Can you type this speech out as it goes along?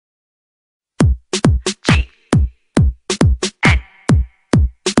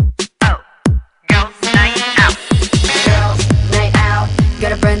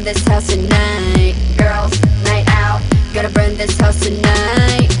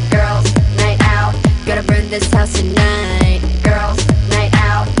this house tonight. Girls, night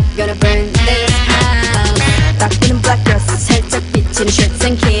out, gonna burn this house. 딱 보는 black girls, 살짝 비치는 shirts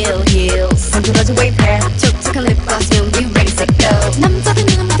and kill heels. 엉뚱어진 wave hair, 촉촉한 lip gloss면 we ready to go. 남자들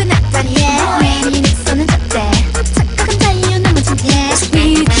눈은 모두 낯다리에 우리 닉선은 잣대 착각한 자유 너무 창피해.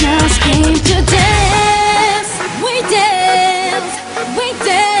 We just came to dance. We dance, we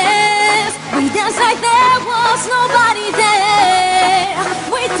dance. We dance like there was nobody there.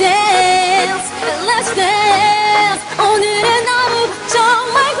 We dance, let's dance. 오늘은 너무 걱정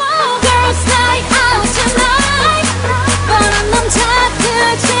말고. Girls night out tonight. 뻔한 남자들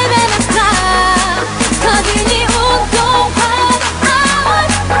집에 나가. 거든이 운동하러 out.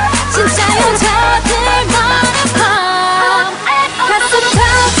 진짜 여자들만의 밤. 가슴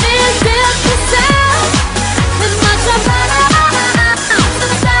터질 beautiful sound. 내 맘처럼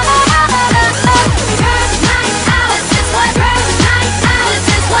Girls night out. This is what girls night out. This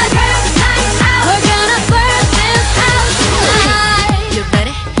is what girls night out. We're gonna burn this house tonight. You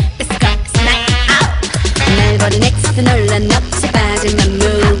ready? Let's go. It's night out. 날 버린 엑스 놀란 넋이 빠진 my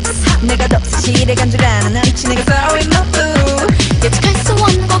moves. 내가 더 실에 간 줄 아는 난 미친 내가 sorry my boo. 예측할 수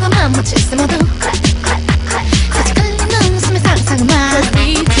없는 과감한 멋질세 모두 아직 끌리는 웃음의 상상은 마.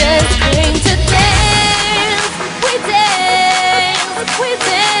 We just came to dance. We dance, we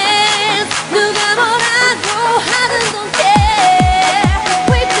dance. 누가 뭐라고 하든 don't care.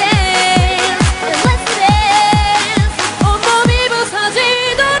 We dance, and let's dance. 온몸이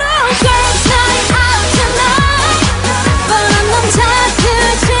부서지도록. Girls night out tonight. 뻔한 남자들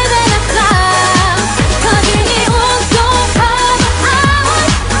집에 나가. 거든이 운동하러 out.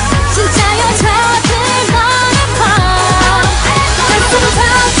 진짜 여자들만의 밤. 가슴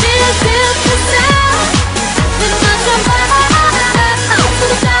터질 beautiful sound. 내 맘처럼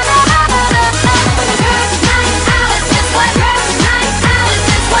Girls night out. This is what girls night out. This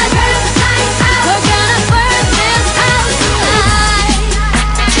is what girls night out. We're gonna burn this house tonight.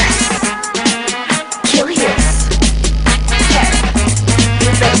 Kill heels.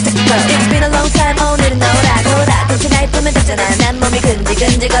 It's been a long time. 오늘은 너라 대체 날 보면 덥잖아. 난 몸이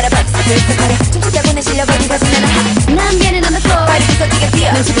근질근질거려 박사들썩거려. 춤추자고 내 실력 어디 가서 나는 난 걔는 on the floor. 발이 부서지게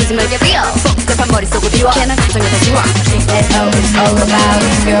뛰어. 눈치 보지 말게 비어. 복잡한 머릿속을 비워. 걔는 걱정이 다 지워. G.N.O. It's all about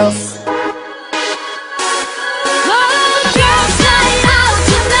girls.